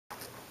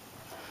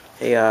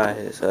Hey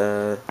guys,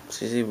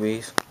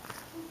 CCBs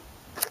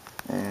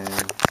and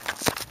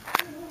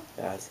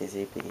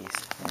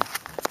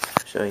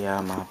CCBs. Show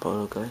y'all my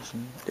polo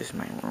collection. This is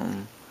my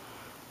room.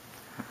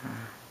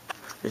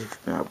 This is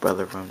my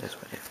brother's room. That's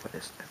what it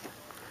is.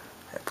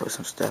 I put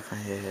some stuff in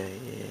here.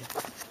 Yeah,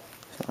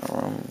 it's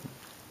my room.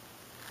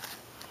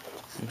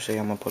 I'm gonna show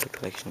y'all my polo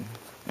collection.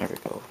 There we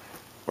go.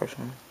 First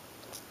one.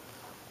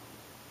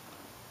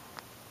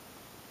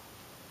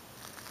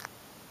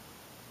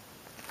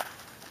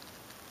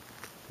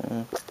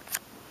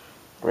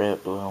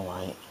 Red, blue, and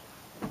white.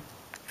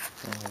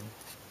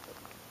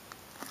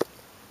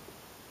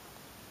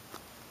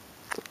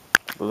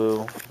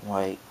 Blue,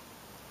 white,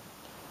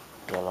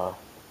 yellow.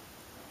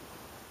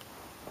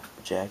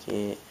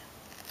 Jacket,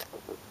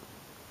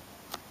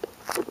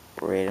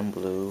 red and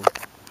blue.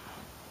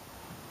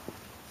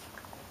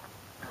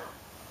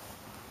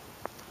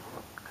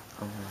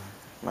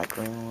 My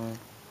green one.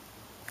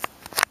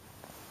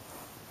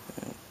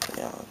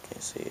 Y'all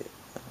can't see it.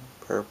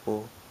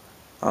 Purple.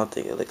 I don't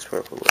think it looks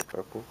purple, but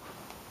purple.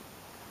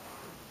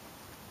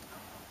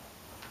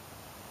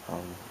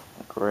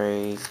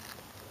 Gray.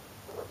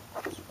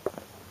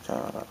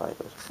 Like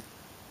this.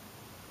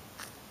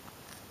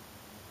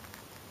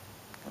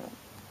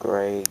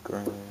 Gray,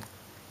 green.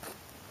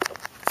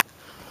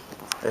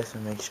 Let's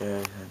make sure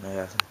I know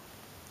y'all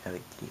have a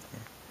key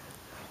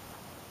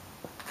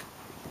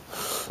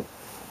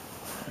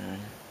there.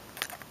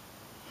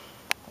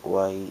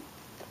 White,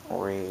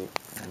 red,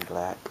 and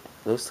black.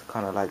 Looks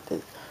kind of like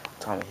the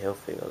Tommy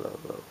Hilfiger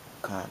logo,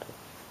 kind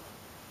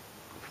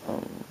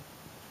of.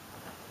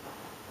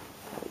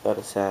 The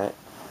other side,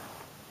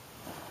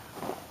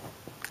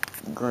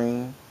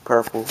 green,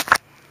 purple,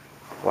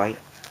 white,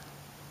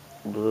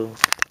 blue,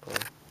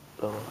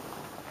 logo.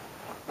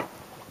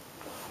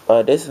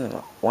 This is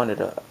one of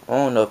the. I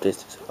don't know if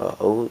this is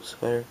old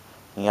sweater.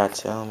 Can y'all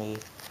tell me?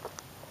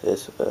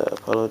 This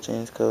Polo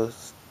Jeans Co.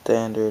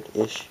 standard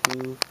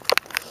issue.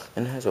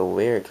 And it has a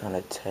weird kind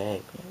of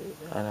tag.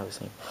 I never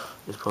seen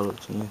this Polo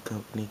Jeans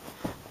Company.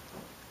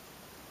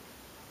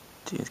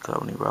 Jeans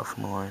Company, Ralph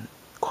Lauren.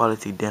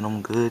 Quality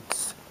denim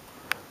goods.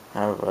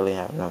 I really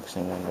have never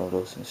seen one of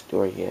those in the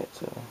store yet,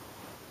 so.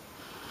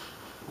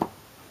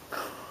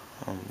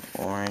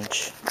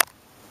 Orange.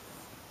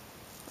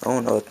 I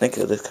don't know, I think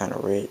it looks kind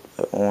of red,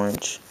 but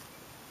orange.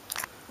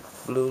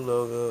 Blue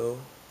logo.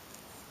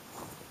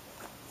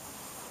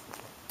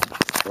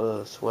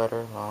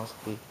 Sweater, long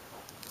sleeve.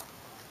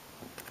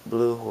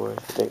 Blue horse.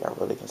 I think I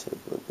really consider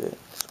blue good.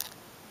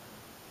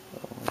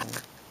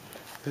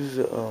 This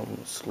is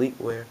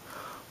sleepwear.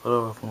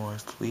 Hold on for more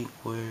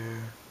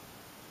sleepwear.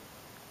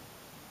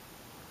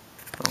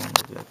 I don't know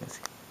if y'all can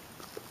see.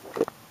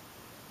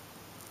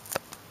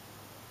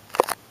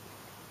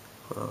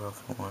 Hold on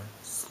for more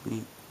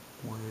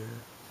sleepwear.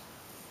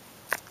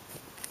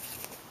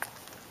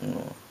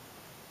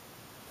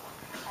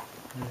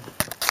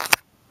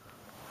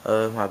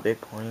 My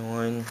big pointy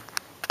one.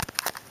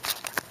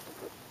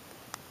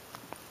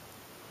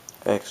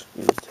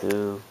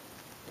 XB2.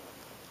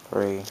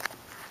 3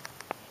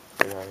 right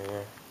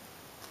here.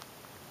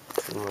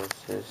 2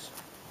 horses.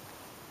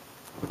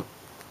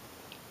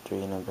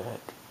 3 in the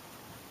back.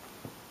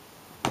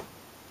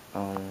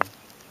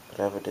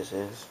 Whatever this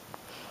is,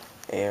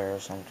 air or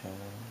something.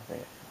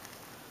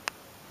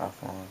 I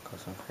found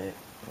custom fit.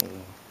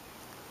 Maybe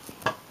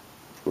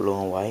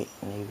blue and white,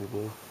 navy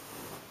blue,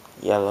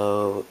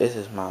 yellow. This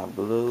is my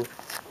blue,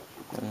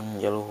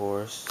 yellow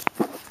horse.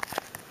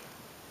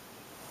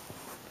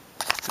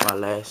 My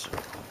last,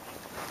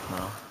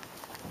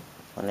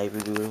 my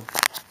navy blue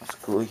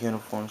school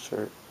uniform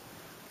shirt,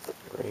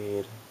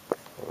 red.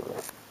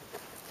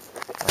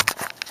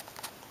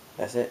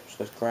 That's it.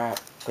 Subscribe,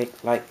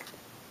 click like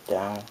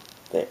down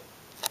there.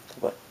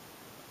 What?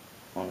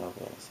 I don't know if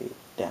you can see it.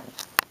 Down.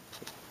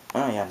 I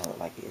don't y'all know what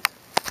like is.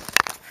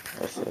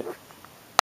 That's it.